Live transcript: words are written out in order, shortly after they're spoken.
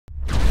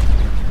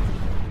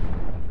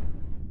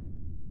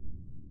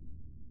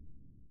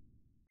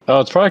Oh,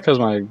 it's probably because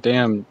my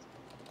damn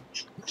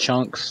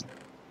chunks.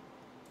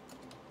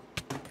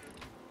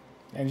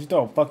 And you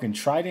throw a fucking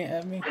trident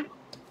at me?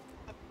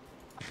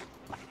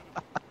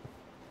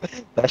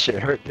 That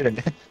shit hurt, didn't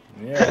it?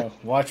 Yeah,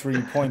 watch where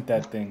you point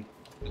that thing.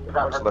 Just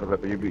a little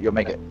bit, but you'll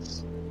make it.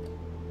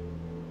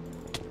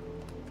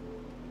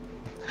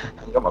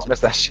 You almost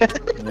missed that shit.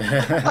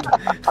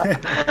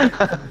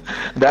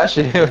 That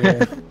shit.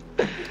 Yeah.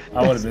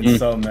 I would have been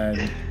so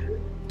mad.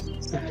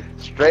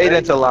 Straight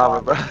into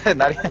lava, bro.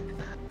 Not even...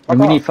 And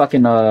we need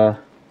fucking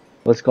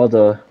what's called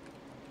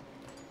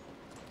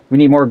we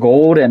need more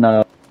gold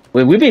and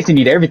we basically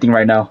need everything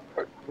right now.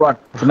 Run.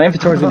 So my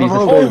inventory's gonna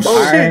need this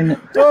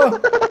iron. Oh.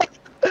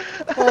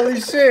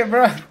 Holy shit,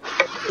 bro.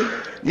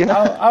 Yeah.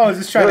 I was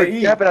just trying to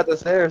eat. Camping at the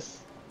stairs.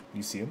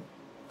 You see him?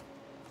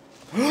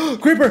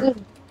 Creeper!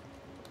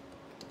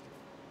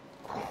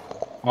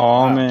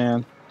 Oh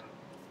man.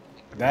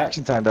 That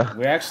Action time, though.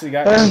 we actually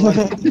got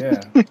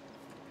yeah.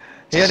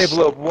 He only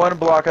blew up one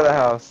block of the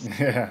house.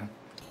 Yeah.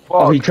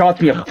 Oh, he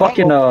dropped me a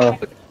fucking an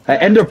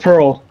ender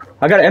pearl.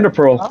 I got an ender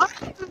pearl.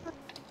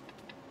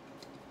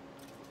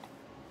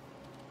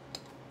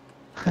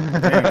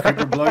 Damn,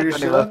 Creeper blow your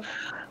shit up?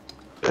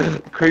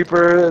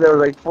 Creeper, there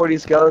were like 40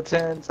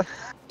 skeletons.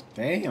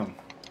 Damn.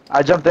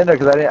 I jumped in there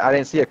because I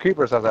didn't see a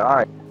creeper, so I was like,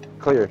 alright,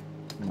 clear.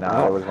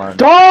 Nah, it was one.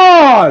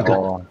 Dog!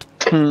 Oh.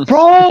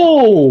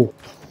 Bro!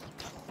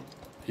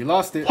 You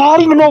lost it. How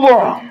do you know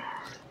where?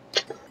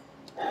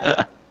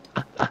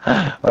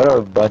 What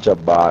a bunch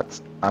of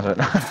bots. I don't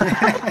know.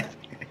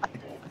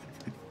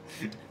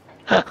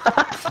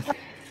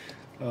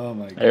 Oh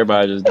my god.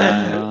 Everybody just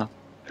dying now.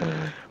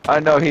 I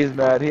know he's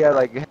mad. He had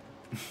like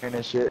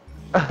and shit.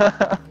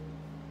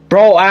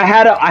 Bro, I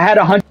had a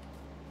 100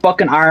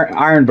 fucking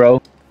iron,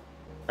 bro.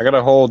 I got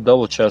a whole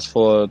double chest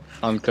full of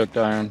uncooked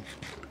iron.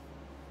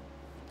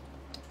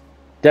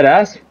 Dead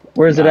ass?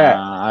 Where's it at?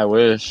 I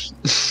wish.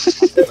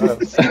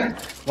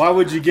 Why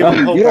would you give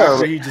him hope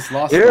after he just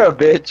lost You're a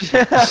it? bitch.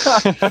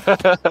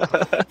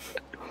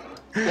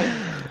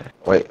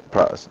 Wait,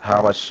 pause.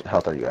 How much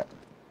health are you at?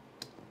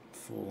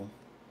 Fool.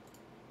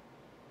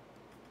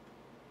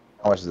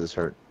 How much does this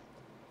hurt?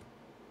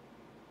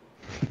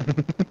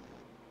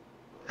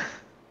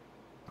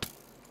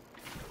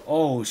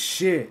 Oh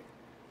shit.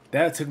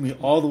 That took me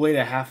all the way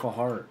to half a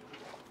heart.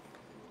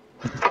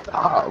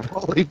 Oh,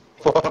 holy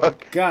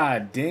fuck.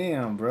 God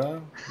damn,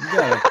 bro. You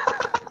gotta...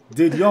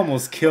 Dude, you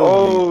almost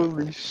killed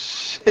me. Holy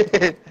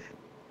shit.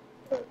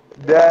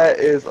 That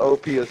is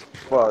OP as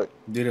fuck.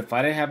 Dude, if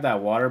I didn't have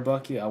that water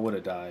bucket, I would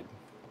have died.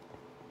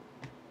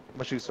 I'm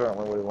gonna shoot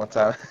someone with it one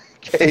time.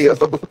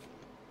 KO.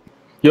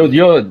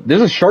 Yo,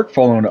 there's a shark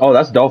following. Oh,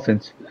 that's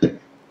dolphins. Yeah,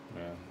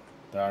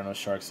 there are no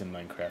sharks in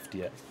Minecraft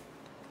yet.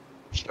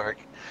 Shark.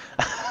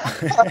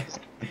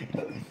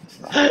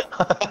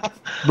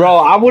 Bro,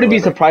 I wouldn't be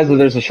surprised if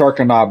there's a shark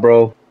or not,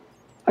 bro.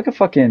 I could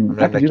fucking. I'm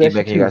I gonna could do keep that shit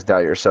making you too. guys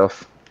doubt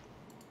yourself.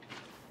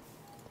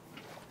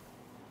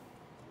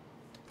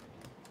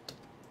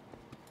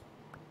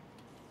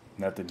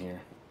 Nothing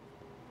here.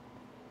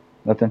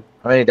 Nothing.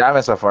 How many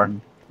diamonds so far?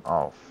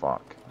 Oh,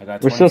 fuck. I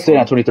got We're still sitting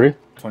at 23.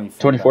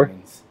 24.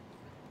 diamonds.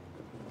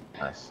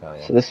 Nice. Hell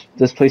yeah. So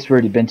this place we've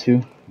already been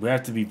to. We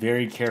have to be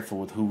very careful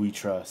with who we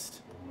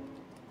trust.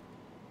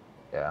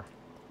 Yeah.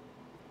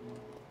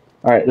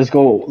 All right, let's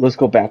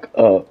go back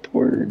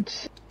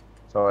upwards.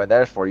 So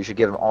therefore, you should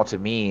give them all to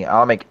me.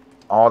 I'll make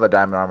all the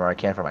diamond armor I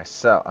can for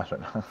myself. I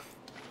don't know.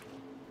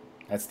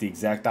 That's the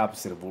exact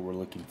opposite of what we're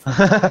looking for.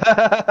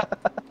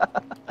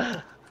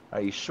 Are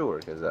you sure?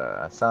 Because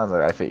it sounds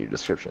like I fit your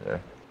description there.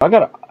 I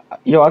got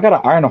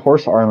an iron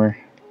horse armor.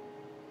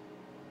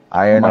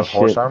 Iron My of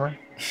horse shit. armor?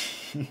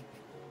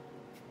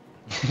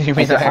 You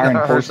mean said iron iron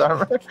of horse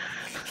armor?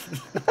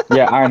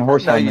 Yeah, iron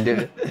horse No, armor. you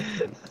didn't.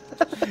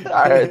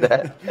 I heard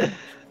that.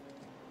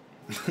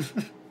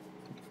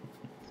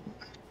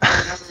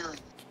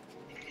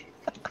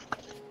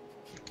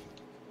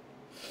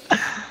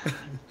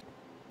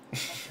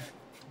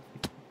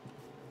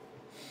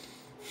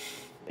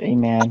 Hey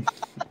man.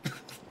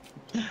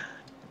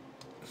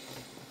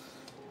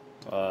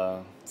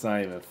 It's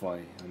not even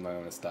funny. I'm not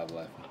gonna stop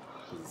laughing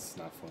because it's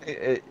not funny.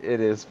 It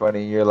is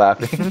funny. You're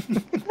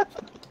laughing.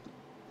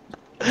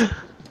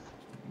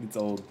 It's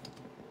old.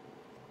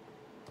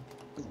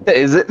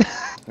 Is it?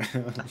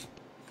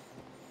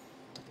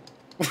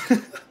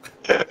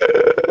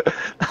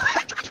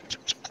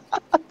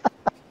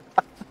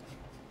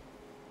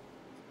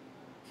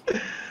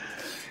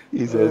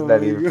 He says it's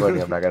not even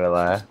funny. I'm not gonna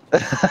lie.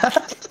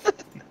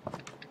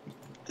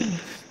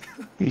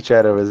 He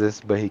tried to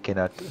resist, but he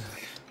cannot.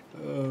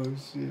 Oh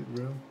shit,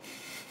 bro.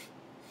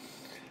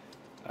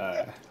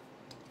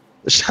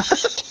 This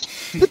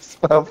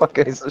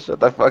motherfucker needs to shut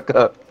the fuck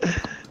up.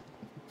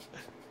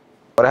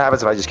 What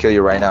happens if I just kill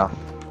you right now?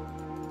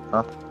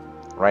 Huh?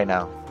 Right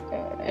now.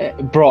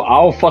 Bro,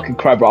 I'll fucking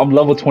cry, bro. I'm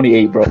level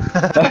 28, bro. And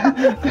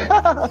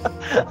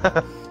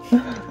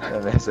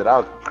I said,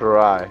 I'll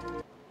cry.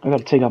 I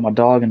gotta take out my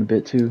dog in a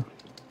bit too.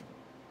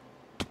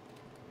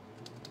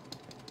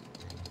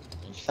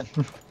 I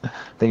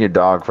think your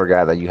dog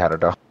forgot that you had a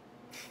dog.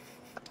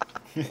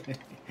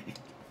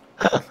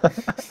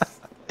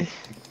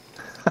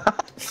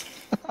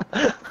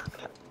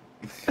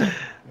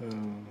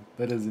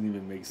 That doesn't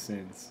even make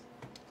sense.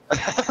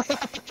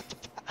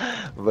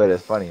 But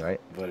it's funny, right?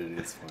 But it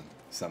is fun,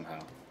 somehow.